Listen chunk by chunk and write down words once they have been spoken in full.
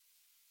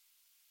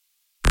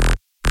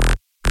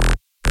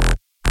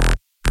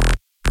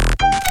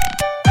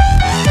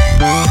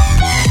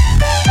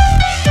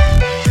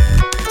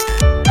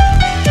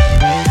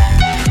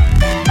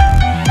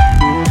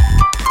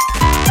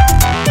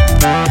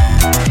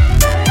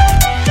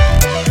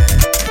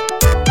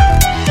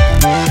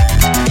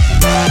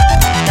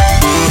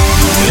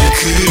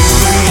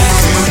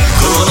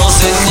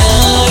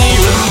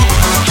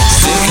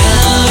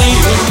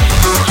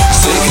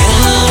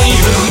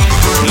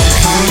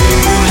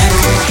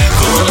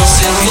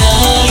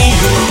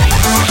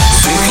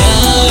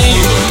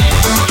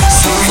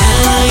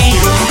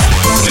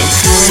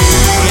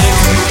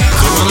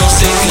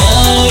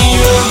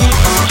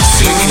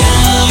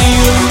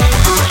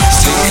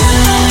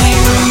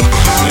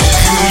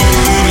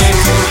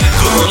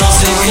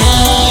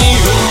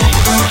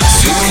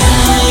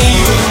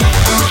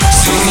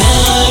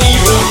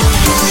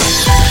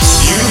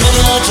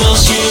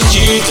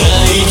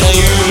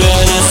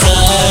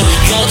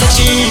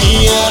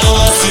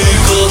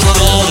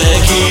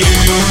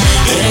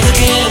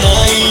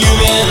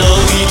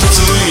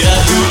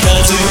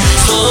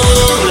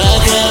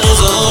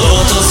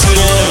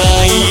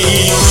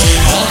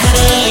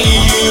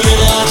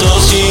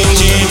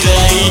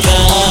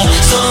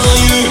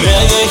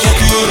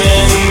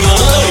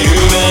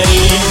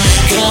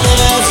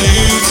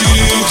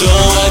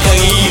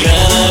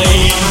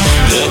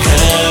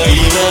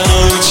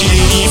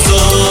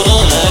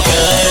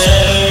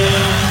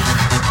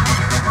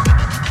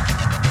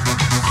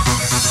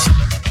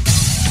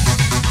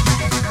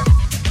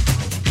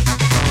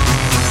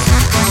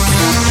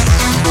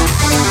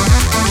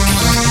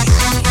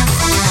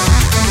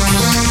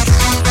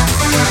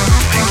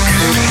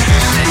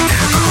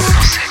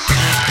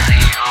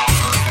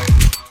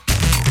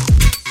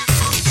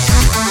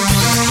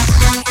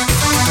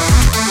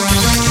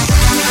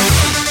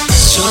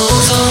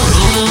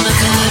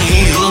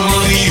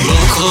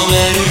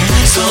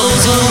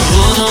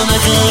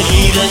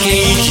にだけ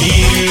生き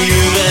る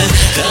夢、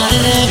誰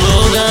で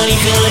も何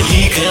か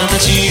に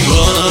形を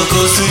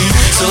残す、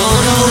その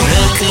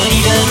中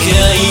にだけ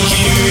生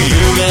きる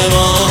夢も、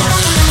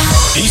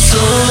理想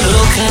の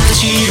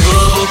形を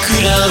僕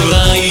ら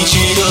は一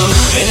度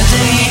得て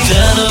いた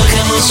のか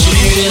もし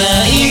れ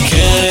ないけ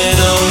れ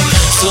ど、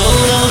その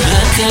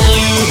中の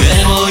夢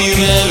も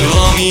夢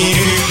を見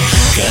る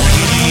限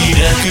り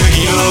なく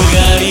広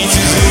がり続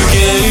け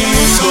る、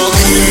僕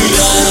ら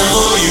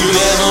の夢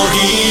も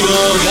広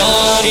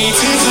がり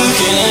続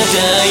けて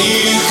ゆ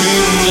く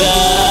んだ。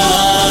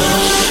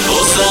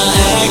抑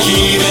えき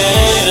れ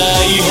な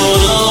いほ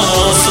ど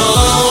の想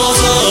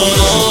像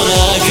の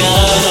中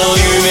の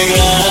夢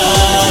が、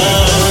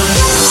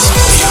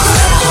夢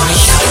のに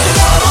光れ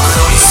ば僕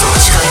の理想に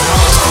近いも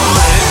のと思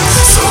える、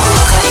その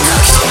中に書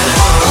き留める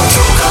ものは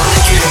共感で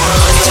きるもの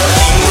だけじゃな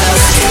いんだ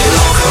けれど、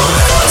僕の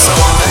中はそ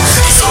う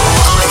理想を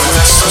求め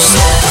形とし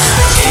て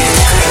受け入れ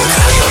てくれる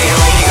からより良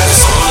いが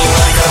その今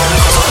に変わる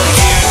ことがで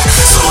きる、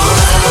その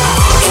中の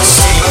僕は決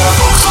して今は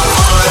僕との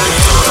異なる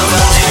人と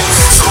感じる、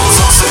想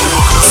像する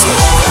僕の想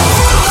像が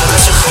僕の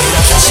形を張り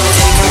出し始め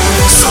てい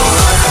く、その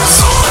中の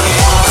そうだけ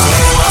は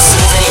全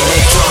てに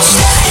影響し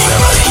て今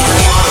までにな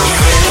いものに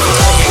触れるこ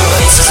とに夢張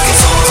り続け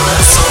そうとな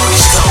る、その意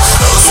識を合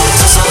わせる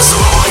とそ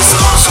の理想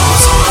の肖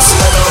像が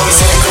姿を見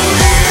せてくる、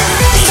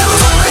見たこ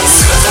とのない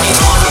姿に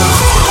戸惑う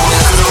心を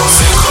躍動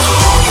すること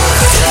を今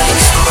かけない、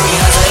僕に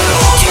与える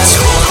大きな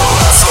衝動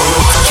はそう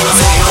かき混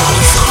ぜるよう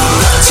に僕の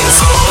形が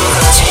そうの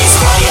形に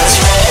染まり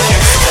始め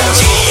る感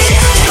じに、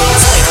色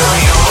鮮やかな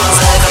色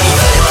鮮やかに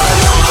なればな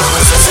るほど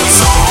複雑に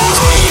そう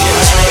取り入れ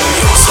始める、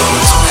要素を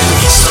求める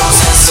未知との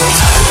センスに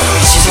頼る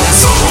一時で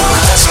そう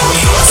形も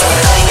色鮮や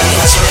かになり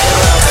始めれ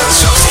ば感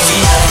触的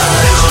になれば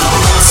なるほど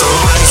僕のそう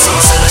が理想を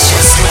探し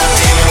やすくなっ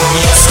て夢も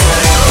見やすくな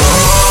るよ。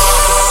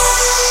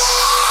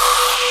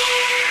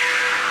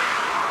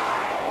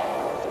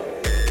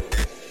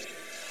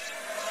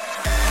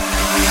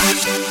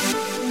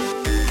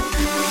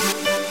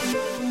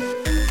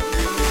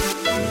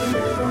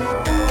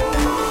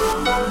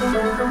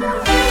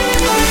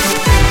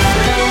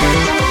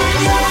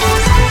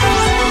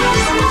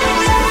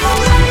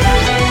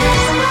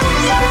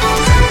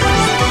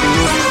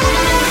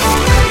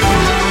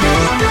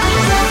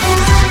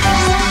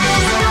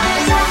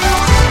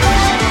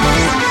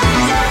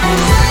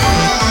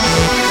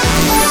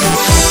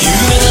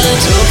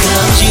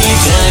感じてい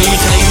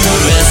た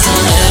夢さ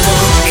え